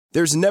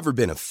There's never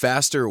been a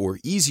faster or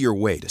easier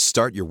way to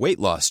start your weight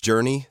loss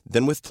journey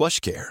than with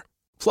PlushCare.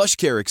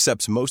 PlushCare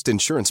accepts most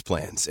insurance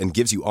plans and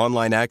gives you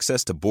online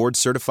access to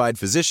board-certified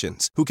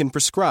physicians who can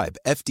prescribe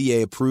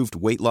FDA-approved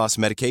weight loss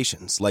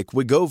medications like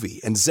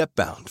Wegovy and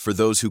Zepbound for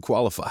those who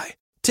qualify.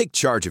 Take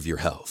charge of your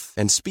health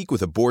and speak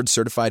with a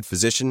board-certified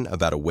physician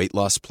about a weight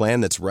loss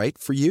plan that's right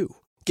for you.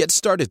 Get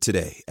started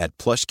today at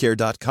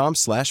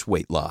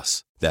plushcare.com/weight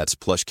loss. That's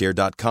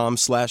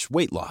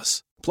plushcare.com/weight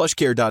loss.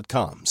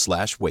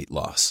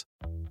 plushcare.com/weight-loss.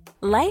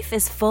 Life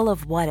is full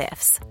of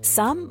what-ifs.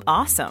 Some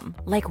awesome,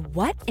 like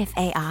what if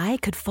AI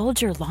could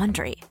fold your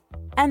laundry?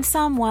 And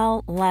some,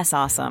 well, less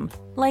awesome,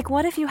 like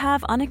what if you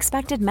have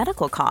unexpected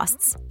medical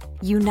costs?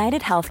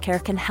 United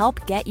Healthcare can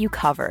help get you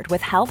covered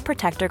with Health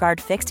Protector Guard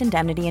fixed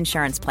indemnity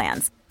insurance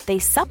plans. They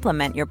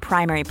supplement your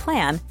primary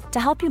plan to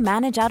help you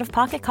manage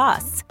out-of-pocket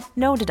costs.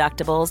 No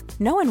deductibles,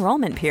 no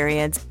enrollment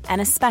periods,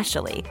 and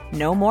especially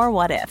no more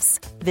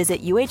what-ifs.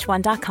 Visit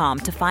uh1.com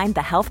to find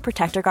the Health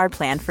Protector Guard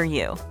plan for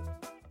you.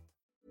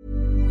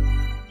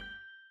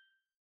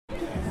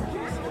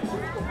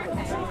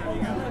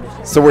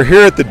 So we're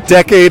here at the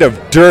Decade of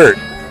Dirt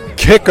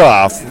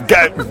kickoff,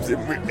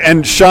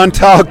 and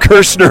Chantal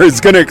Kirshner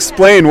is going to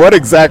explain what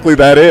exactly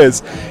that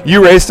is.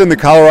 You raced in the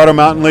Colorado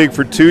Mountain League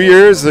for 2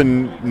 years,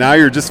 and now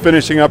you're just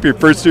finishing up your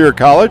first year of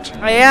college?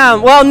 I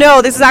am. Well,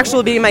 no, this is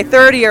actually being my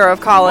third year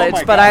of college,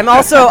 but I'm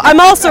also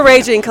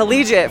racing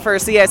collegiate for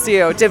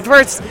CSU. Did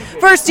first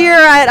year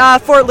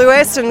at Fort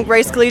Lewis and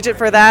raced collegiate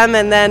for them,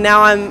 and then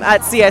now I'm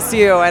at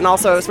CSU and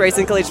also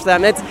racing collegiate for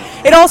them.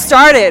 It all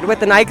started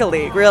with the NICA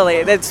League,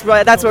 really. That's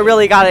what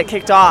really got it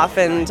kicked off,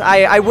 and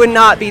I would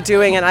not be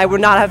doing it. I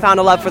would not have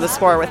found a love for the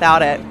sport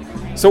without it.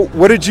 So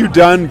what had you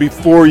done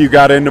before you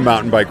got into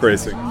mountain bike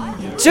racing?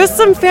 Just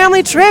some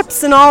family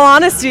trips, in all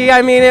honesty.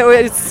 I mean,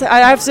 I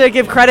have to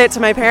give credit to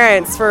my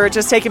parents for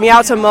just taking me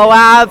out to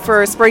Moab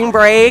for spring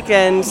break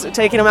and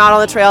taking them out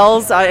on the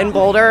trails in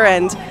Boulder.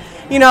 And,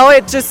 you know,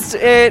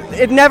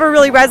 it never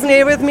really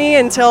resonated with me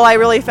until I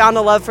really found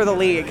a love for the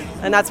league.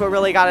 And that's what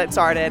really got it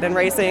started. And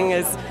racing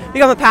has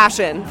become a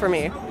passion for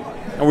me.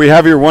 And we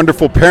have your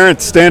wonderful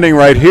parents standing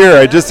right here.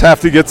 I just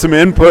have to get some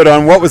input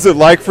on what was it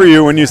like for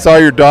you when you saw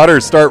your daughter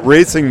start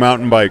racing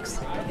mountain bikes?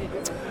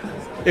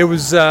 It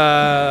was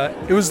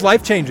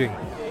life-changing.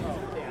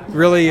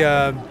 Really,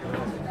 I'll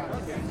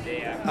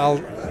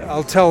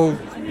tell a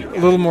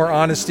little more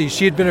honesty.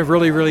 She had been a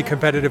really, really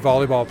competitive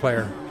volleyball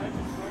player,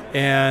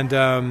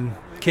 and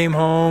came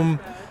home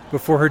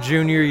before her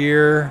junior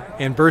year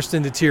and burst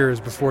into tears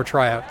before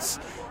tryouts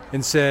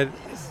and said,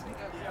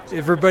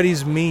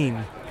 "Everybody's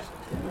mean."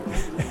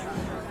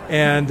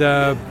 And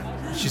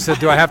she said,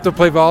 "Do I have to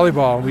play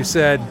volleyball?" And we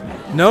said,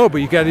 "No,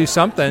 but you got to do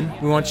something.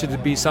 We want you to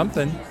be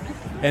something."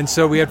 And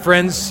so we had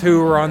friends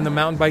who were on the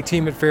mountain bike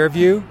team at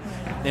Fairview,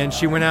 and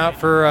she went out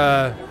for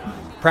a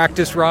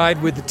practice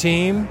ride with the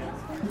team.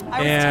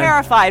 I was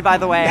terrified, by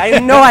the way. I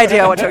had no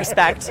idea what to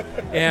expect.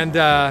 And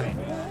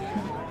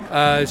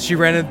she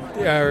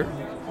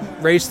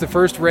raced the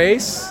first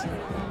race,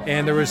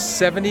 and there was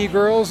 70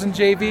 girls in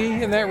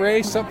JV in that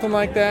race, something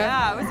like that.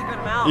 Yeah, it was a good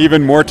amount.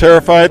 Even more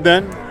terrified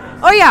then?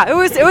 Oh yeah, it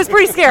was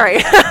pretty scary.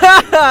 It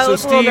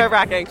was a little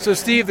nerve-wracking. So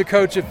Steve, the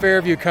coach at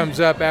Fairview, comes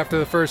up after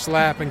the first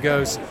lap and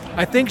goes,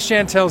 "I think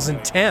Chantel's in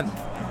 10th."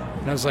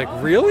 And I was like,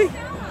 "Really?"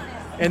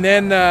 And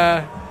then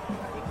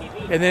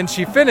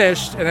she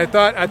finished, and I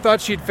thought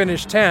she'd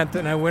finished 10th,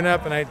 and I went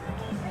up and I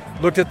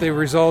looked at the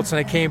results, and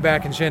I came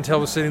back, and Chantel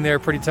was sitting there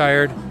pretty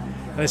tired.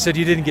 And I said,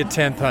 "You didn't get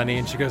 10th, honey."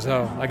 And she goes,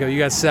 "Oh." I go, "You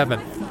got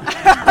 7th."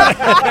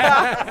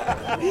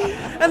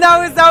 And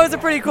that was a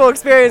pretty cool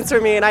experience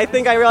for me. And I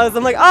think I realized,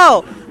 I'm like,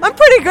 oh, I'm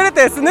pretty good at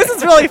this, and this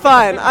is really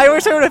fun. I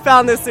wish I would have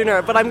found this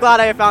sooner, but I'm glad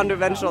I found it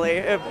eventually.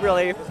 It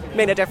really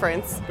made a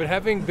difference. But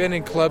having been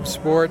in club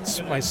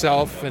sports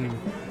myself and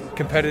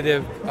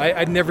competitive,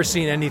 I'd never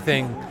seen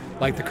anything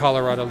like the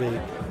Colorado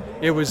League.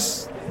 It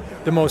was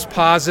the most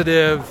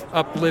positive,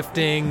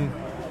 uplifting,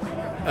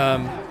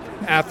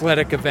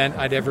 athletic event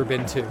I'd ever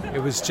been to.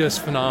 It was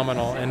just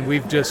phenomenal, and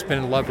we've just been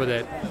in love with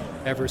it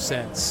ever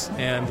since.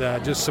 And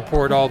just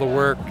support all the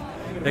work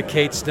that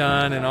Kate's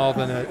done and all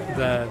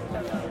the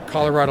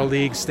Colorado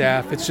League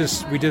staff.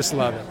 We just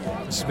love it.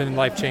 It's been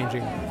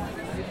life-changing.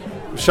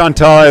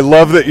 Chantal, I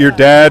love that your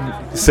dad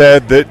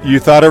said that you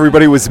thought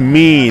everybody was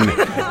mean,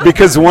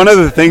 because one of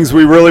the things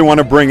we really want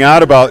to bring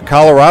out about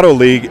Colorado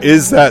League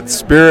is that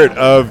spirit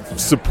of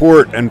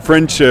support and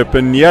friendship.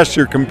 And yes,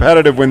 you're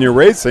competitive when you're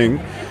racing,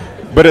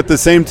 but at the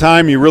same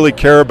time, you really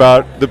care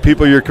about the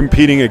people you're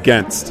competing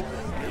against.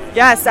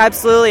 Yes,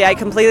 absolutely. I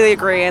completely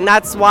agree. And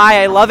that's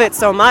why I love it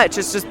so much.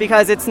 It's just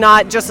because it's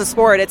not just a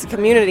sport, it's a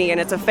community and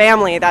it's a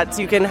family that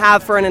you can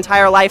have for an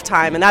entire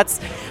lifetime. And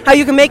that's how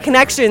you can make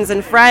connections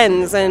and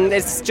friends. And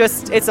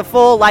it's a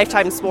full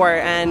lifetime sport.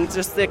 And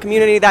just the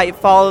community that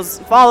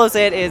follows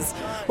it is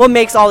what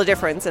makes all the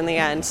difference in the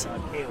end.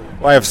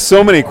 Well, I have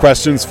so many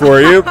questions for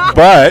you,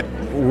 but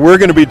we're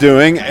going to be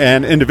doing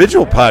an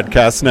individual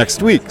podcast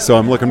next week. So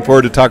I'm looking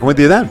forward to talking with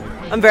you then.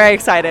 I'm very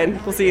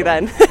excited. We'll see you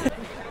then.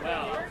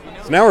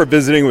 Now we're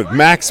visiting with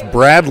Max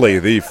Bradley,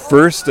 the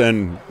first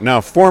and now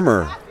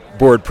former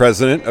board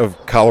president of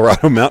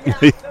Colorado Mountain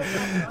League.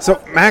 So,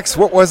 Max,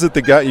 what was it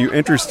that got you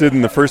interested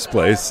in the first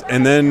place,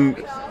 and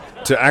then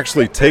to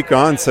actually take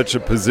on such a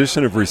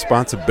position of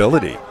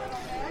responsibility?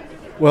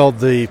 Well,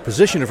 the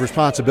position of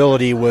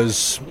responsibility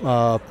was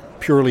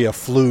purely a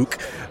fluke,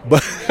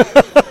 but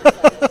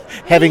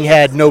having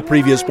had no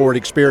previous board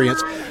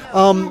experience.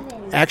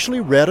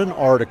 Actually read an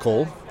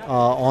article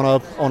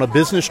on a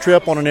business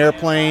trip on an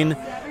airplane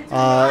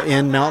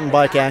in Mountain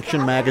Bike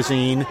Action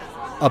magazine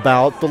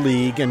about the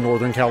league in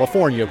Northern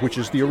California, which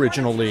is the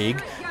original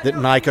league that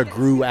NICA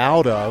grew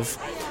out of.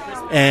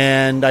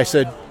 And I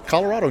said,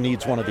 Colorado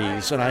needs one of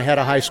these. And I had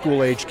a high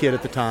school age kid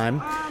at the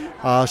time.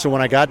 So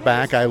when I got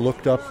back, I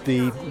looked up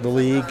the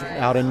league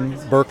out in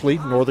Berkeley,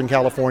 Northern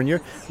California,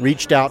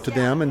 reached out to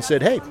them and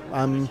said, hey,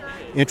 I'm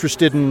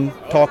interested in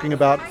talking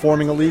about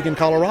forming a league in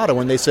Colorado.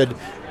 And they said,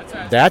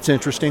 that's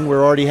interesting.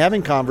 We're already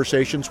having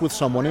conversations with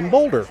someone in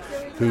Boulder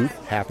who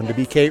happened to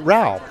be Kate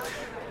Rao.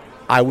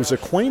 I was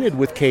acquainted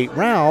with Kate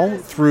Rao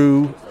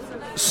through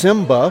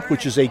Simba,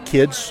 which is a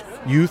kids'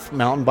 youth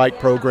mountain bike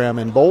program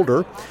in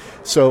Boulder.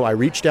 So I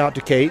reached out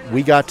to Kate.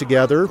 We got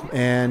together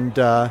and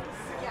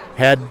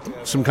had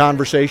some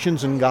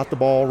conversations and got the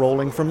ball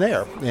rolling from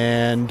there.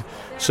 And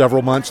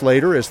several months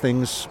later, as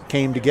things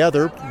came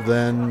together,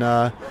 then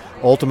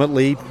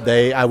ultimately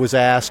I was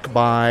asked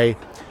by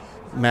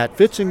Matt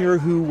Fitzinger,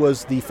 who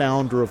was the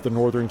founder of the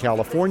Northern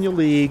California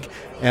League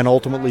and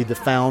ultimately the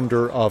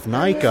founder of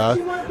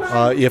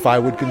NICA, if I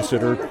would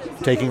consider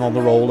taking on the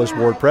role as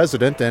board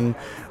president, and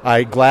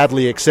I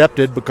gladly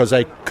accepted because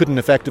I couldn't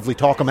effectively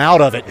talk him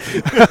out of it.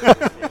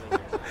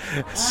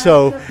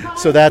 So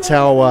that's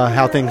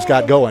how things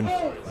got going.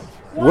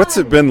 What's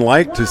it been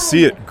like to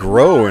see it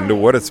grow into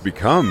what it's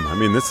become? I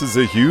mean, this is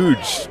a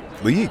huge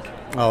league.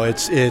 Oh,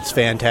 it's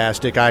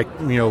fantastic. I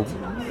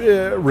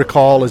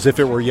recall as if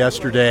it were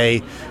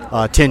yesterday,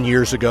 10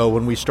 years ago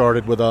when we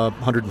started with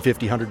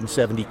 150,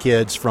 170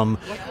 kids from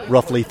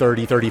roughly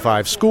 30,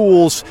 35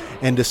 schools,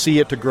 and to see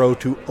it to grow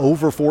to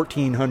over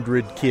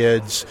 1,400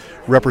 kids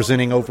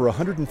representing over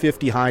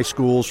 150 high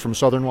schools from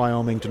southern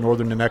Wyoming to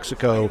northern New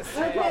Mexico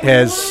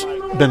has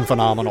been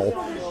phenomenal.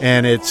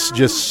 And it's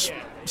just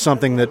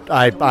something that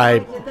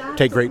I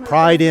take great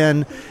pride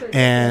in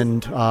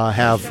and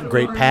have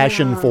great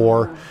passion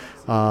for.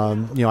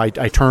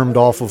 I termed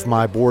off of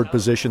my board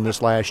position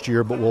this last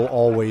year, but will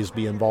always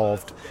be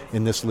involved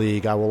in this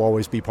league. I will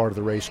always be part of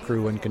the race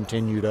crew and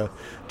continue to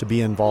be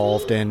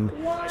involved and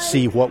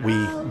see what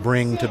we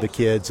bring to the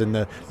kids and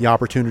the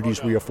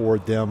opportunities we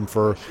afford them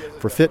for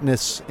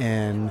fitness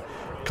and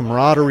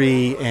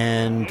camaraderie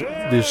and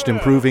just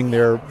improving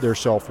their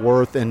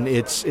self-worth. And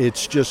it's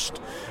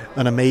just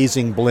an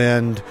amazing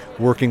blend,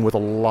 working with a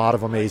lot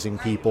of amazing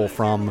people,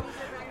 from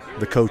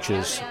the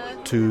coaches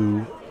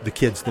to the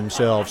kids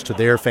themselves, to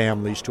their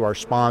families, to our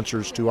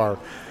sponsors, to our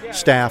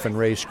staff and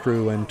race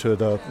crew, and to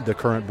the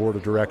current board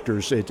of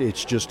directors.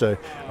 It's just a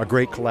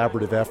great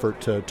collaborative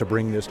effort to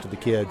bring this to the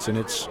kids. And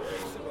it's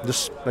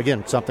just,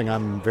 again, something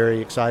I'm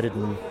very excited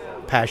and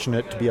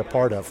passionate to be a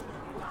part of.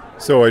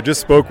 So I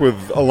just spoke with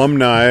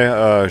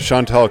alumni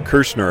Chantal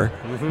Kirschner,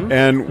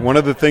 and one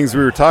of the things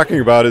we were talking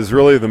about is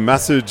really the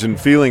message and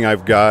feeling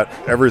I've got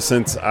ever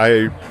since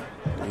I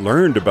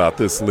learned about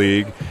this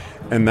league.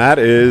 And that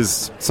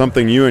is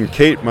something you and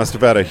Kate must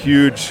have had a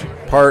huge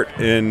part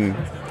in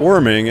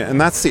forming, and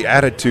that's the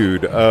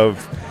attitude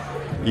of,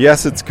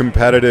 yes, it's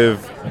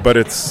competitive, but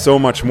it's so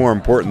much more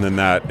important than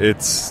that.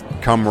 It's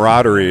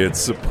camaraderie, it's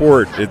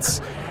support,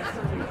 it's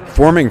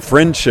forming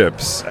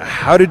friendships.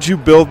 How did you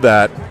build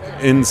that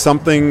in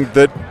something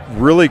that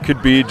really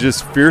could be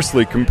just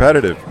fiercely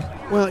competitive?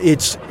 Well,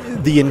 it's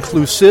the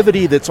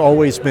inclusivity that's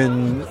always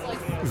been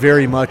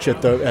very much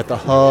at the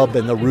hub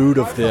and the root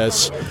of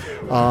this.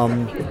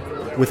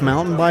 With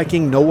mountain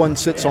biking, no one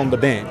sits on the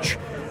bench.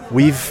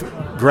 We've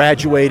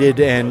graduated,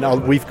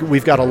 and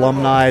we've got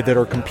alumni that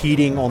are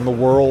competing on the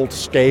world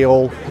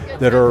scale,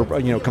 that are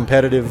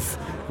competitive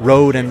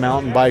road and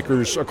mountain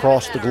bikers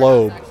across the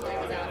globe.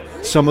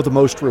 Some of the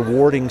most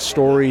rewarding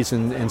stories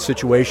and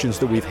situations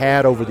that we've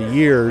had over the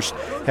years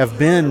have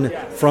been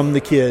from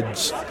the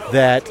kids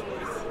that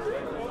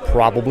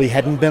probably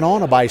hadn't been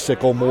on a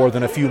bicycle more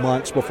than a few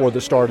months before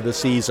the start of the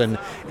season,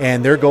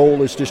 and their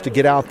goal is just to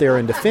get out there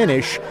and to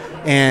finish,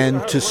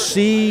 and to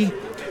see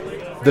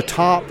the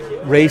top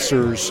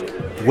racers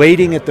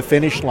waiting at the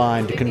finish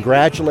line to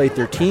congratulate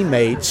their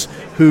teammates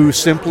who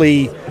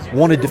simply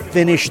wanted to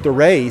finish the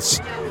race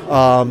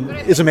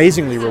is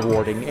amazingly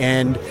rewarding.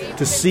 And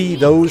to see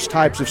those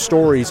types of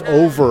stories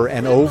over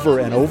and over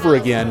and over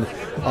again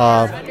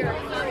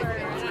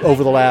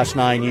over the last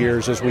 9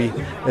 years as we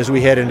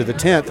head into the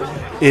 10th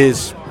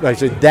is, like I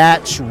said,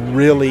 that's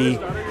really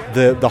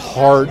the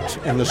heart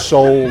and the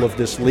soul of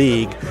this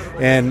league.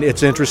 And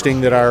it's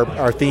interesting that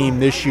our theme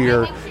this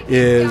year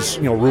is,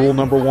 rule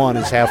number one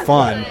is have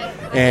fun.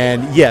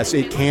 And yes,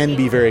 it can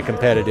be very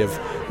competitive,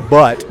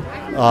 but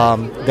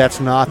That's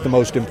not the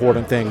most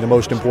important thing. The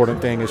most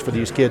important thing is for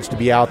these kids to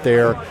be out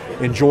there,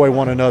 enjoy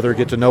one another,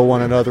 get to know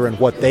one another and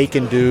what they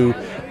can do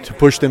to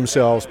push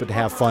themselves, but to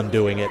have fun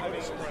doing it.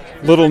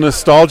 Little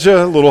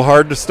nostalgia, a little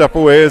hard to step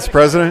away as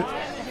president?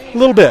 A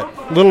little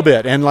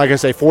bit. And like I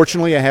say,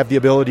 fortunately, I have the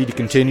ability to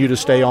continue to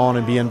stay on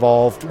and be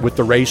involved with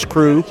the race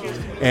crew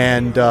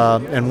and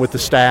with the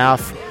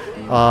staff.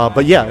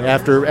 But yeah,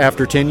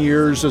 after 10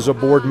 years as a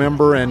board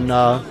member and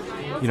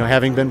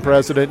having been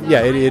president,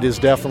 it is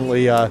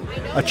definitely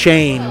a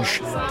change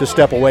to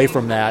step away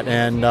from that.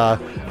 And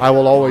I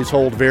will always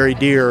hold very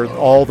dear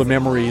all the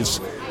memories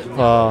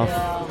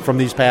from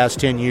these past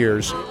 10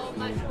 years.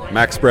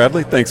 Max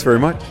Bradley, thanks very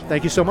much.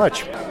 Thank you so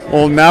much.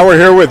 Well, now we're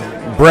here with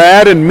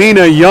Brad and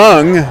Mina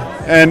Young.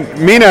 And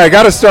Mina, I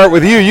got to start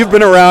with you. You've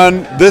been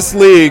around this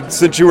league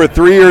since you were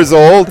 3 years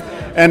old,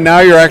 and now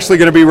you're actually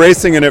going to be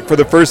racing in it for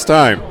the first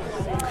time.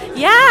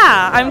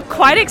 Yeah, I'm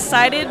quite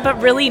excited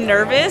but really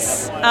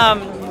nervous.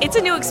 It's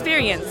a new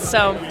experience,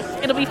 so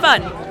it'll be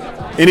fun.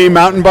 Any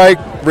mountain bike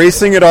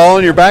racing at all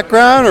in your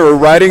background or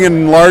riding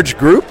in large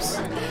groups?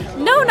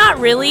 No, not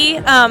really.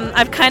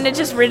 I've kind of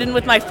just ridden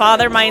with my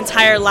father my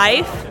entire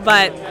life,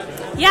 but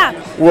yeah.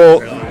 Well,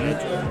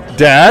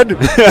 Dad,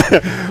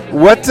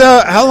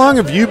 how long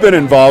have you been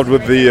involved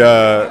with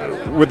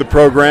the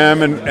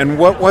program, and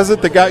what was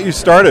it that got you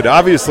started?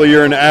 Obviously,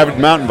 you're an avid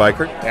mountain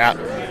biker. Yeah.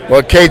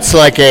 Well, Kate's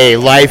like a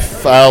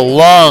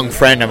lifelong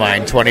friend of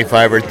mine,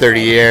 25 or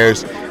 30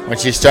 years. When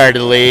she started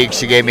the league,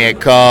 she gave me a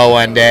call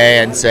one day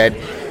and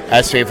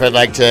asked me if I'd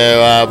like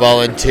to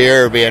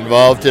volunteer or be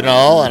involved in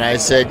all, and I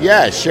said,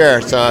 yeah,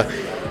 sure. So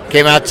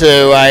came out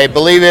to, I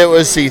believe it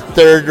was the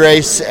third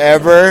race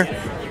ever,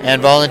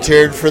 and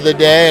volunteered for the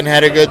day and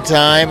had a good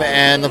time,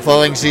 and the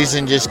following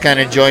season just kind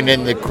of joined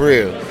in the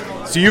crew.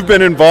 So you've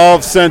been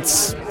involved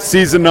since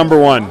season number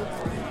 1?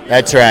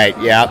 That's right,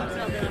 yeah.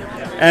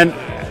 And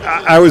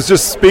I was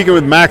just speaking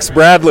with Max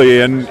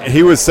Bradley, and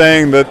he was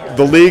saying that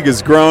the league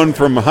has grown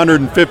from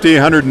 150,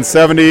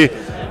 170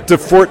 to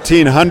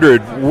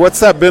 1,400. What's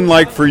that been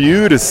like for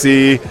you to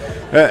see,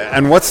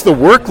 and what's the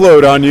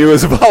workload on you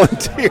as a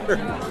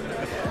volunteer?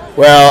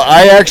 Well,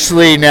 I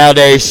actually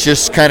nowadays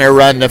just kind of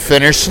run the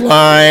finish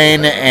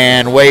line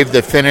and wave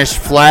the finish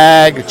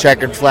flag, the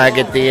checkered flag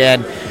at the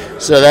end.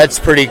 So that's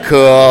pretty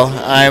cool.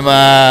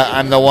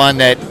 I'm the one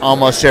that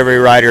almost every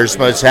rider is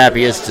most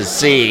happiest to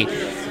see.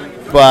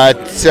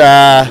 But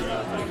as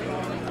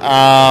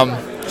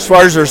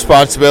far as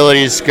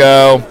responsibilities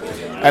go,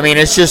 I mean,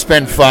 it's just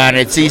been fun.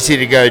 It's easy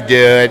to go do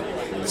it.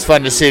 It's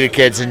fun to see the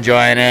kids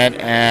enjoying it,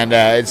 and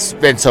it's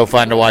been so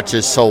fun to watch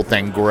this whole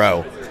thing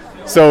grow.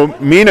 So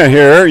Mina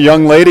here,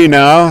 young lady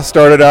now,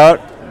 started out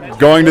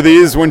going to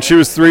these when she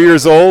was 3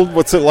 years old.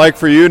 What's it like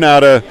for you now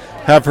to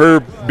have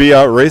her be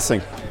out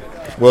racing?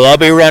 Well, I'll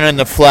be running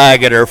the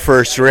flag at her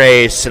first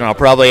race, and I'll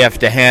probably have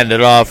to hand it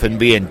off and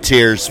be in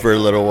tears for a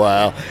little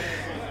while.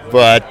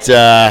 But,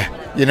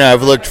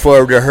 I've looked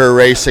forward to her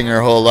racing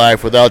her whole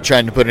life without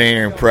trying to put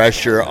any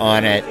pressure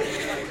on it.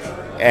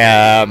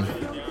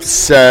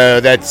 So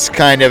that's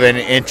kind of an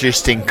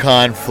interesting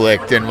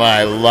conflict in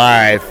my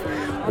life,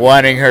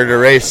 wanting her to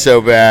race so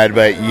bad,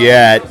 but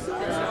yet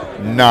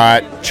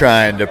not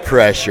trying to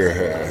pressure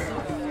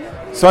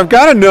her. So I've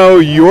got to know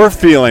your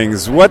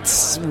feelings.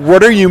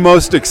 What are you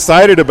most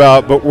excited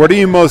about, but what are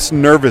you most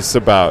nervous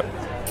about?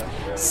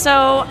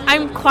 So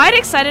I'm quite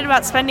excited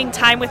about spending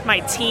time with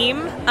my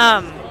team,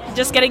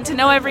 just getting to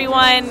know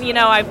everyone.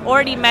 I've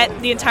already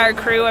met the entire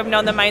crew. I've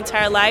known them my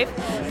entire life,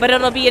 but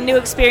it'll be a new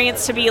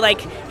experience to be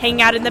like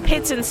hanging out in the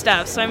pits and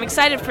stuff. So I'm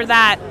excited for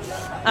that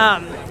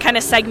kind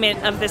of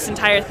segment of this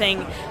entire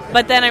thing.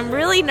 But then I'm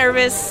really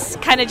nervous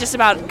kind of just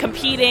about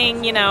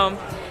competing.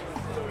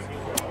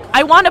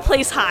 I want to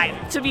place high,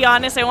 to be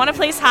honest. I want to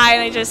place high,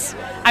 and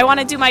I want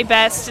to do my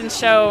best and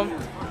show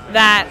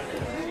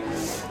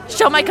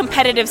my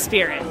competitive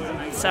spirit.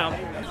 So.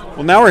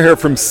 Well, now we're here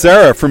from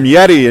Sarah from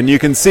Yeti, and you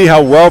can see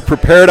how well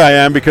prepared I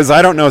am because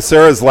I don't know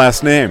Sarah's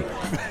last name.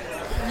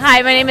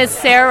 Hi, my name is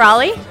Sarah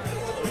Raleigh.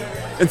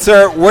 And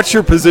Sarah, what's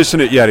your position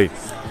at Yeti?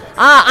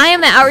 I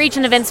am the Outreach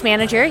and Events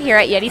Manager here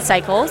at Yeti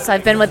Cycles.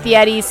 I've been with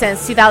Yeti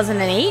since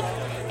 2008,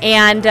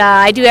 and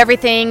I do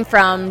everything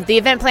from the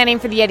event planning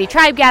for the Yeti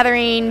Tribe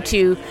Gathering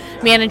to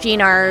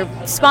managing our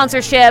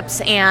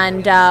sponsorships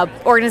and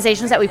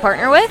organizations that we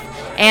partner with,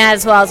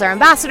 as well as our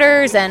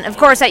ambassadors. And, of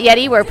course, at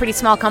Yeti, we're a pretty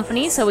small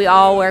company, so we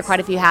all wear quite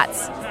a few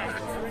hats.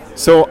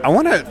 So I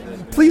want to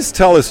please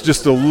tell us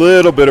just a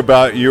little bit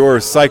about your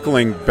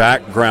cycling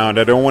background.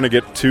 I don't want to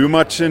get too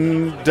much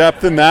in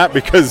depth in that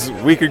because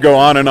we could go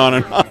on and on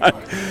and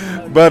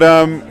on. But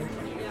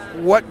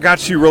what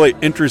got you really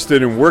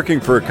interested in working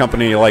for a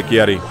company like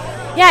Yeti?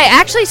 Yeah, I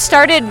actually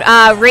started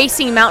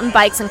racing mountain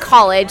bikes in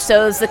college,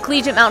 so it was the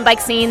collegiate mountain bike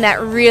scene that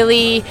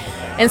really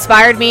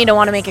inspired me to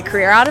want to make a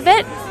career out of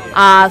it.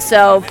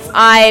 So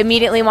I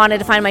immediately wanted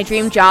to find my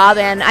dream job,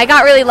 and I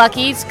got really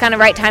lucky. It's kind of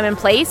right time and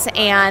place,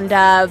 and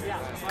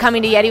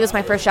coming to Yeti was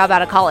my first job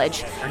out of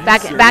college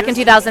back in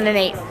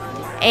 2008.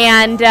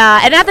 And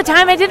at the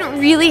time, I didn't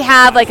really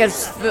have like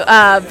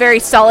a very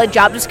solid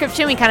job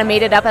description. We kind of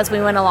made it up as we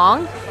went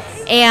along.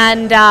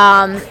 And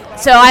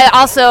so I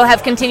also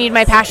have continued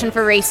my passion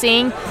for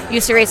racing.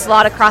 Used to race a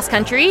lot of cross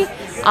country.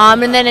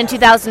 And then in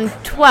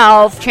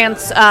 2012,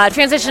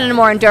 transitioned into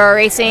more enduro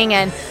racing.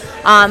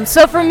 And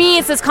so for me,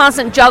 it's this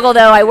constant juggle,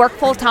 though. I work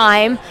full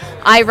time.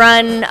 I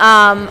run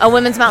a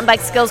women's mountain bike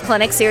skills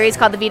clinic series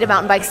called the Vita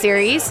Mountain Bike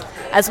Series,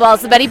 as well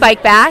as the Betty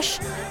Bike Bash.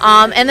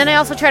 And then I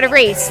also try to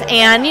race.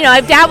 And,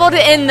 I've dabbled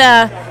in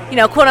the,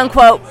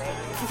 quote-unquote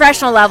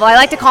professional level. I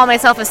like to call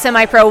myself a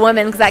semi-pro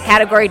woman because that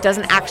category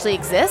doesn't actually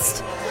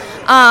exist.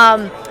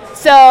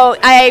 So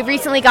I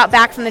recently got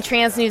back from the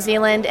Trans New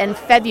Zealand in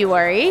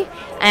February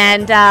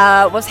and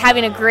was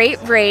having a great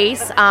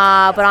race.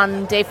 But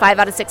on day 5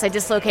 out of 6, I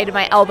dislocated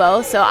my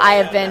elbow. So I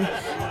have been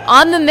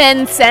on the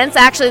mend since.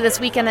 Actually, this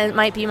weekend it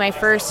might be my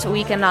first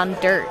weekend on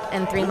dirt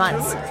in 3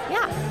 months.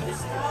 Yeah.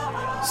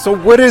 So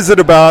what is it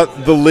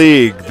about the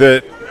league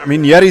that,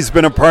 Yeti's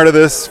been a part of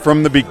this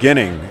from the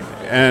beginning,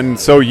 and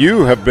so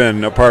you have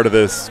been a part of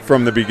this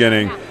from the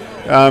beginning,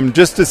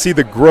 just to see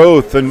the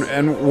growth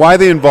and why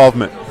the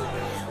involvement?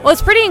 Well,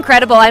 it's pretty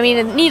incredible.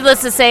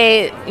 Needless to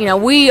say,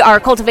 we are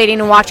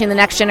cultivating and watching the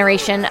next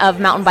generation of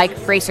mountain bike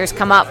racers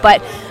come up,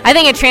 but I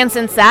think it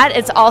transcends that.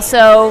 It's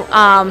also,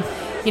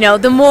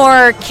 the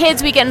more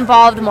kids we get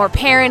involved, the more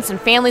parents and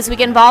families we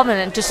get involved,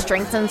 and it just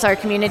strengthens our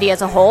community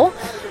as a whole.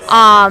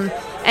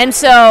 And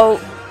so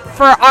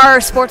for our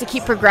sport to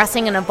keep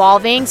progressing and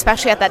evolving,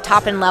 especially at that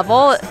top end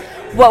level,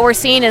 what we're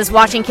seeing is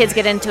watching kids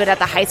get into it at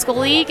the high school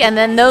league. And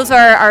then those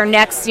are our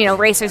next,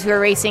 racers who are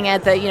racing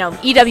at the,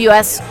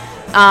 EWS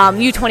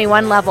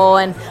U21 level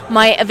and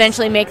might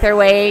eventually make their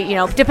way,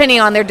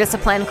 depending on their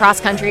discipline, cross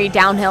country,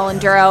 downhill,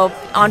 enduro,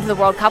 onto the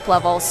World Cup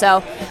level. So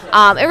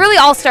it really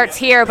all starts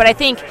here. But I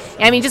think,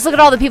 just look at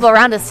all the people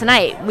around us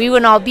tonight. We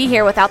wouldn't all be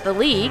here without the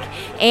league.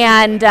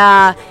 And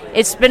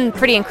it's been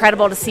pretty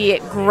incredible to see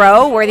it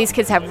grow where these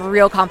kids have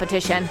real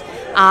competition.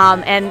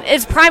 And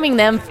it's priming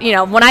them.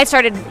 When I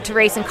started to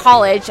race in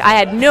college, I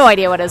had no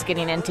idea what I was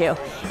getting into.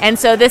 And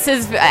so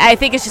I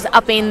think it's just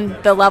upping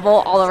the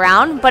level all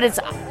around. But it's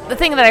the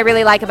thing that I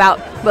really like about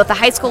both the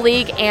high school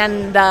league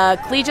and the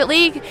collegiate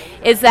league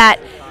is that,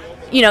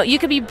 you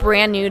could be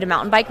brand new to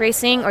mountain bike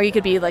racing, or you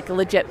could be like a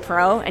legit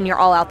pro and you're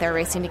all out there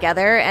racing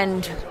together.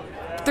 And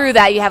through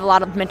that, you have a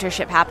lot of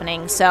mentorship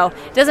happening. So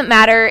it doesn't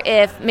matter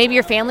if maybe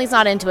your family's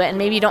not into it and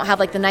maybe you don't have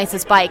like the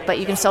nicest bike, but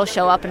you can still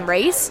show up and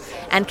race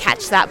and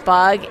catch that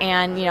bug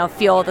and,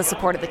 feel the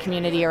support of the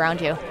community around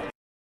you.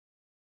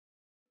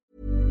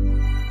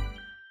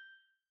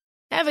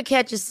 Ever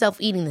catch yourself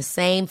eating the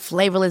same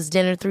flavorless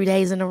dinner 3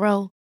 days in a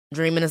row?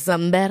 Dreaming of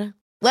something better?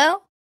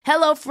 Well,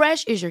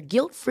 HelloFresh is your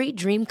guilt-free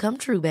dream come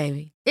true,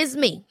 baby. It's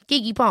me,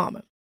 Keke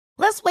Palmer.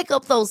 Let's wake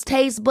up those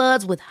taste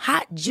buds with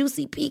hot,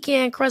 juicy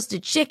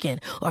pecan-crusted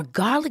chicken or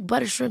garlic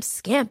butter shrimp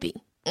scampi.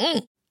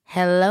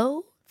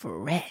 Hello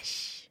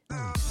Fresh.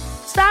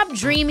 Stop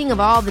dreaming of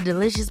all the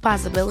delicious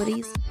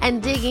possibilities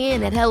and dig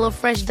in at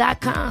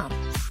HelloFresh.com.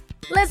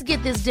 Let's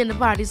get this dinner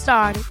party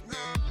started.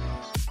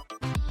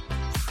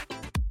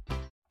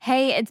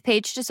 Hey, it's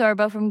Paige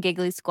DeSorbo from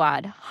Giggly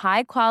Squad.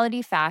 High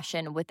quality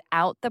fashion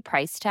without the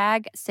price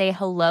tag. Say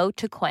hello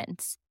to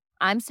Quince.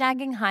 I'm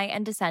snagging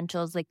high-end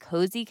essentials like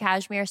cozy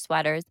cashmere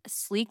sweaters,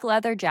 sleek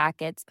leather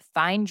jackets,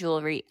 fine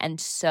jewelry,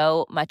 and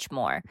so much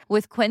more.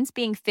 With Quince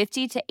being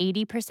 50 to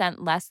 80%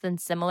 less than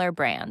similar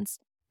brands.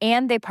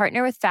 And they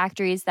partner with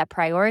factories that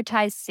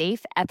prioritize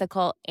safe,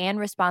 ethical, and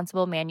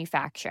responsible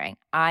manufacturing.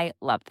 I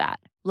love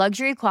that.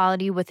 Luxury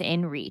quality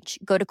within reach.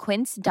 Go to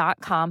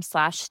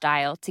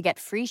quince.com/style to get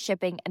free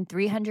shipping and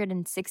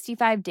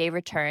 365-day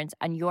returns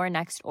on your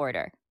next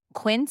order.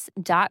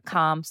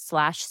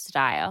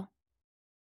 Quince.com/style.